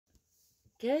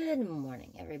Good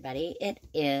morning, everybody. It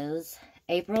is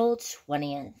April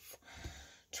 20th,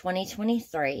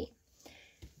 2023.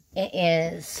 It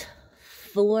is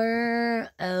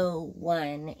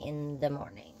 4:01 in the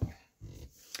morning.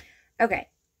 Okay,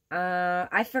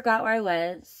 I forgot where I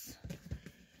was.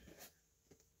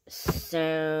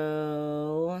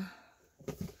 So,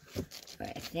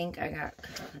 I think I got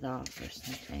cut off or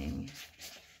something.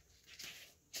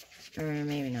 Or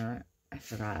maybe not. I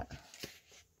forgot.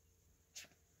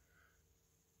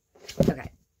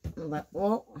 Okay, but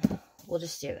we'll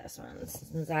just do this one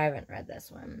since I haven't read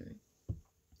this one.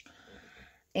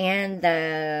 And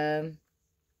the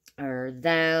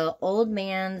old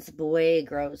man's boy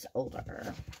grows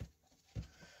older.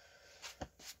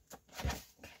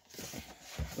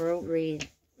 We'll read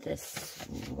this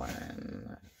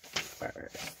one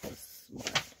first this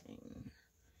morning.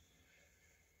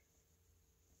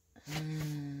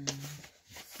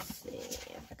 Let's see if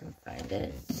I can find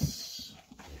it.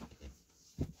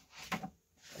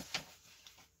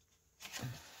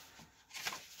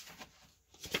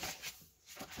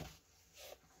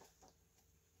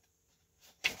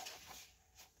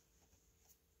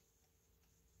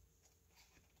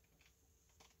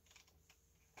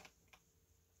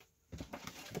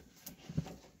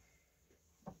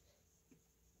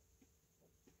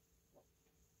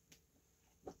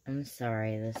 I'm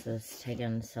sorry this is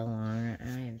taking so long.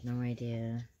 I have no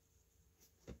idea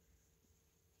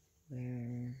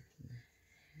where the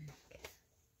heck.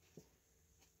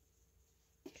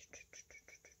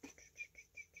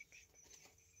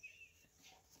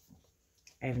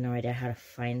 I have no idea how to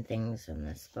find things in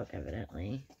this book,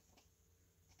 evidently.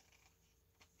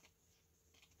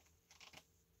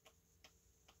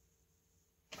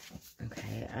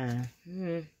 Okay,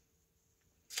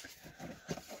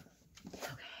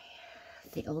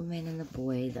 The old man and the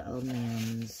boy. The old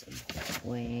man's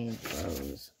boy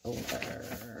grows older.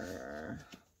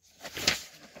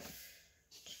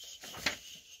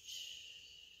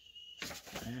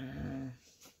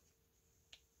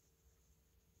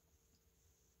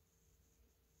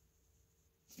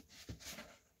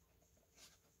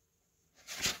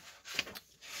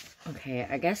 Okay,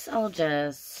 I guess I'll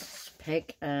just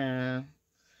pick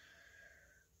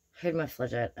Who'd my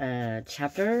fidget?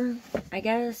 Chapter, I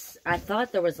guess. I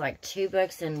thought there was like 2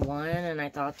 books in one, and I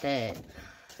thought that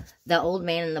The Old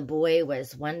Man and the Boy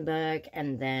was one book,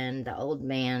 and then The Old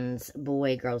Man's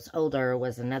Boy Grows Older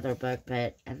was another book,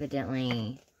 but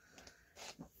evidently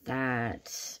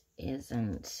that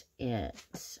isn't it.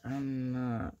 I'm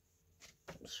not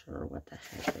sure what the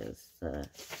heck is the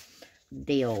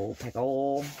deal,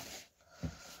 pickle.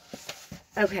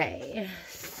 Okay.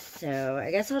 So, I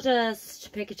guess I'll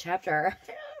just pick a chapter.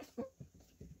 I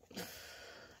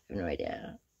have no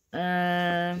idea.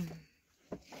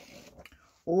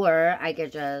 Or I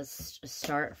could just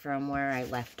start from where I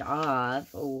left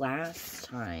off last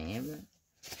time.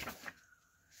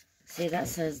 See, that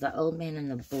says The Old Man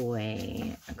and the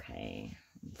Boy. Okay,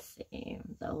 let's see.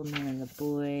 The Old Man and the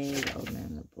Boy, The Old Man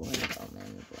and the Boy, The Old Man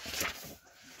and the Boy.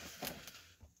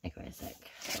 Okay, wait a sec.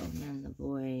 The Old Man and the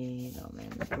Boy, The Old Man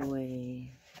and the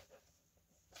Boy.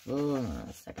 Hold on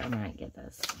a sec, I might get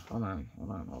this. Hold on.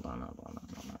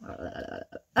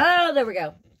 Oh, there we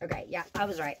go. Okay, yeah, I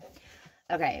was right.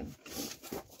 Okay.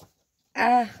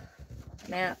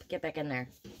 Map, get back in there.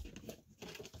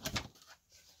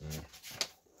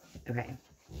 Okay.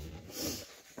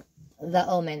 The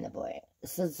Old Man and the Boy.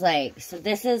 So it's like,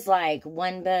 this is like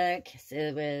one book. So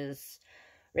it was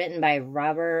written by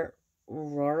Robert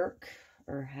Rourke,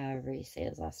 or however you say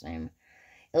his last name.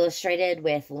 Illustrated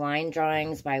with line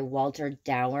drawings by Walter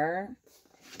Dower.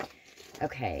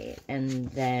 Okay, and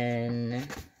then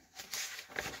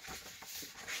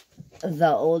The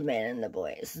Old Man and the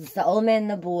Boy. So it's The Old Man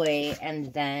and the Boy,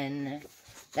 and then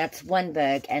that's one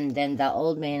book, and then The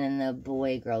Old Man and the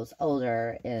Boy Grows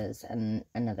Older is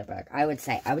another book. I would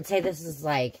say this is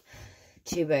like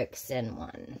 2 books in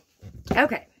one.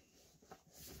 Okay.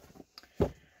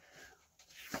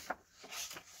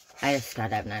 I just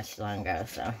got up not too long ago,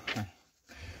 so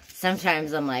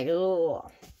sometimes I'm like, ooh.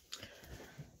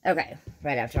 Okay,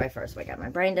 right after I first wake up, my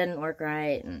brain didn't work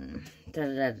right, and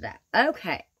da-da-da-da.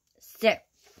 Okay, so.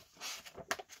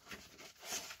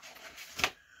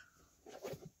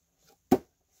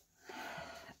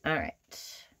 Alright.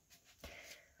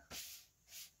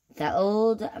 The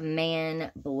old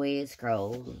man boys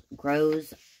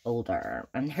grows older.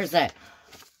 And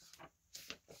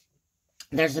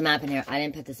there's a map in here. I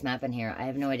didn't put this map in here. I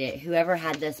have no idea. Whoever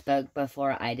had this book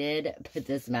before I did, put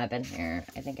this map in here.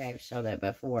 I think I've showed it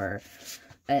before.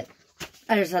 But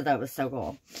I just thought that was so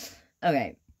cool.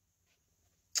 Okay.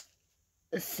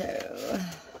 So,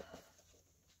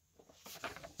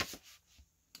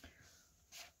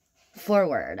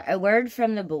 forward. A word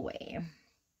from the boy.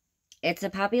 It's a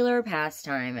popular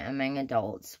pastime among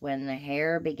adults when the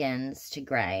hair begins to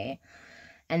gray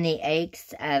and the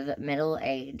aches of middle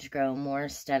age grow more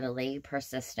steadily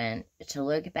persistent to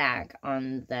look back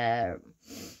on the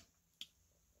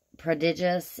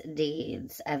prodigious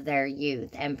deeds of their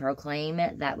youth and proclaim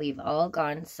that we've all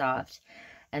gone soft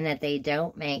and that they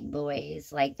don't make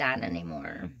boys like that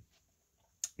anymore.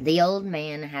 The old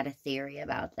man had a theory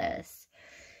about this.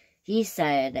 He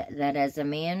said that as a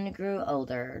man grew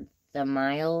older, the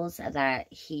miles that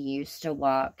he used to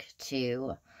walk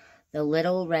to the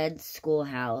little red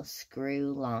schoolhouse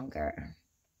grew longer.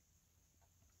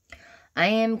 I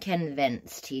am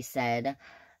convinced, he said,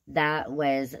 that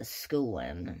was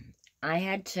schooling. I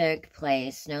had took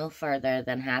place no further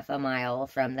than half a mile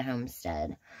from the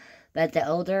homestead, but the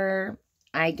older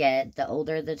I get, the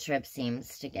older the trip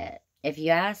seems to get. If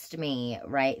you asked me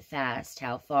right fast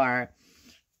how far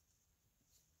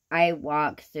I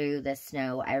walk through the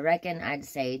snow, I reckon I'd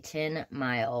say 10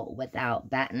 mile without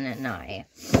batting an eye.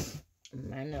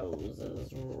 My nose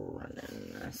is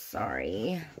running.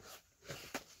 Sorry.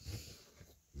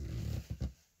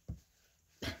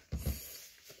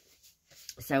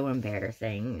 So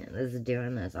embarrassing. This is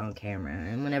doing this on camera.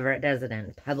 And whenever it does it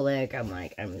in public, I'm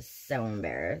like, I'm so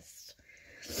embarrassed.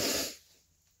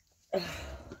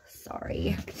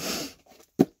 Sorry.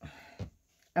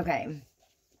 Okay.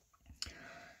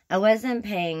 I wasn't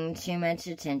paying too much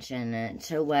attention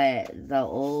to what the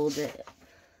old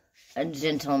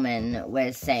gentleman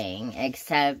was saying,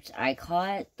 except I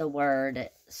caught the word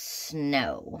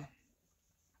snow.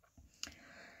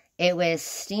 It was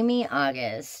steamy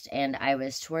August, and I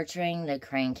was torturing the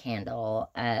crank handle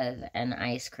of an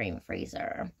ice cream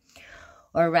freezer.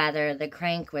 Or rather, the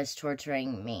crank was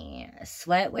torturing me.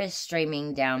 Sweat was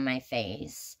streaming down my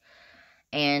face,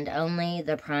 and only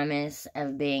the promise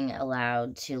of being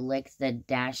allowed to lick the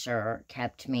dasher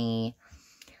kept me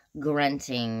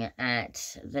grunting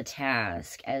at the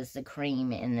task as the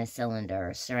cream in the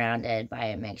cylinder, surrounded by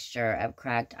a mixture of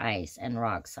cracked ice and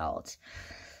rock salt,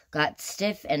 got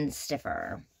stiff and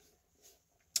stiffer.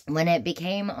 When it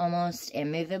became almost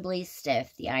immovably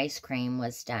stiff, the ice cream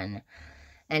was done,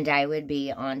 and I would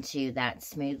be onto that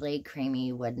smoothly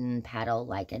creamy wooden paddle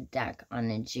like a duck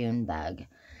on a June bug.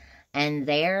 And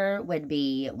there would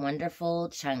be wonderful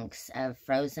chunks of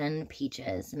frozen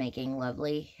peaches making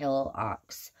lovely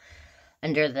hillocks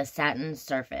under the satin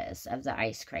surface of the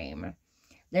ice cream.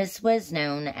 This was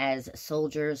known as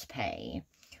soldier's pay,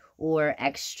 or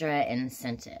extra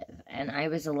incentive, and I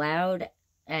was allowed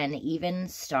an even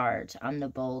start on the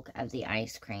bulk of the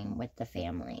ice cream with the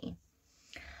family.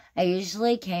 I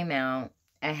usually came out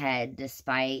ahead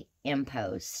despite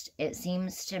impost. It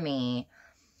seems to me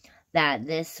that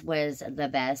this was the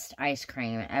best ice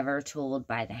cream ever tooled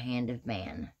by the hand of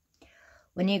man.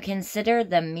 When you consider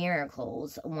the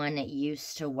miracles one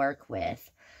used to work with,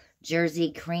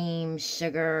 Jersey cream,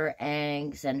 sugar,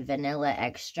 eggs, and vanilla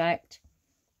extract,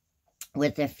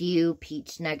 with a few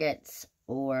peach nuggets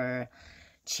or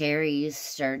cherries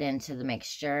stirred into the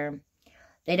mixture,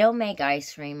 they don't make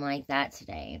ice cream like that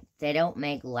today. They don't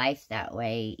make life that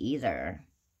way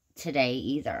today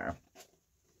either.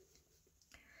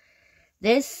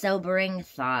 This sobering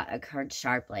thought occurred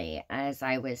sharply as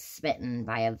I was smitten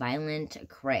by a violent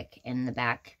crick in the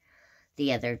back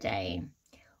the other day,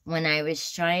 when I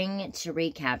was trying to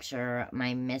recapture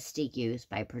my misty youth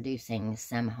by producing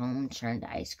some home-churned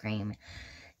ice cream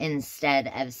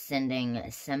instead of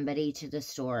sending somebody to the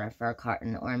store for a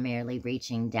carton or merely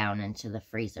reaching down into the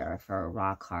freezer for a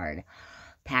rock-hard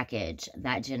package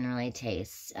that generally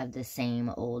tastes of the same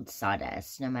old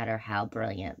sawdust, no matter how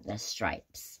brilliant the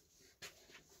stripes.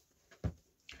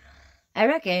 I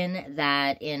reckon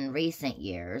that in recent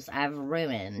years, I've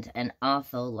ruined an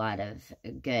awful lot of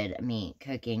good meat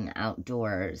cooking out of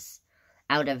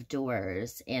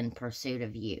doors in pursuit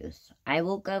of youth. I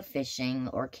will go fishing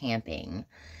or camping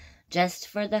just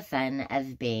for the fun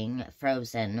of being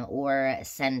frozen or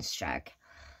sunstruck,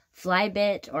 fly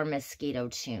bit or mosquito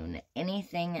chewed,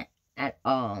 anything at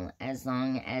all as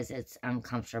long as it's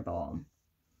uncomfortable.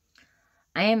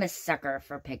 I am a sucker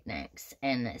for picnics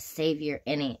and savor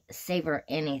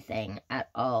anything at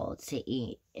all to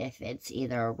eat if it's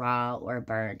either raw or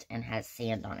burnt and has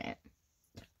sand on it.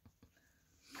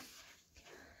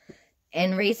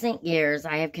 In recent years,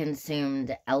 I have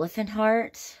consumed elephant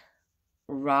heart,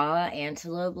 raw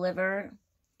antelope liver,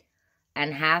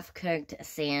 and half-cooked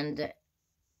sand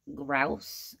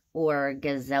grouse or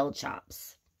gazelle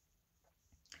chops.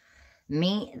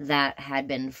 Meat that had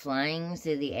been flying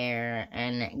through the air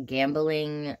and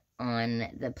gambling on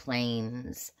the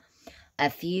plains a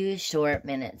few short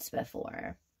minutes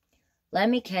before. Let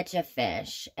me catch a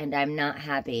fish, and I'm not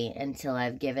happy until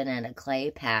I've given it a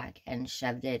clay pack and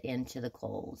shoved it into the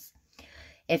coals.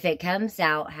 If it comes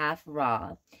out half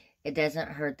raw, it doesn't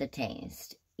hurt the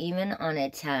taste, even on a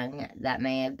tongue that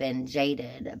may have been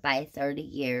jaded by 30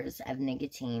 years of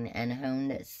nicotine and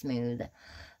honed smooth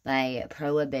by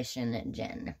Prohibition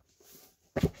gin.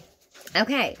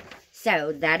 Okay,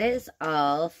 so that is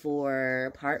all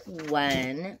for part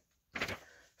 1.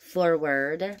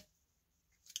 Forward.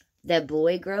 The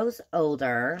boy grows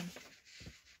older.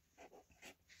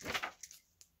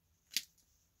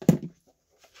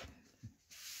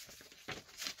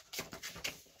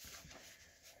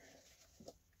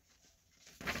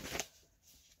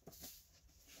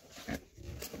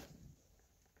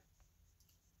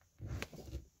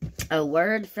 A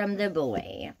word from the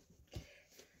boy.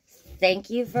 Thank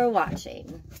you for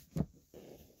watching.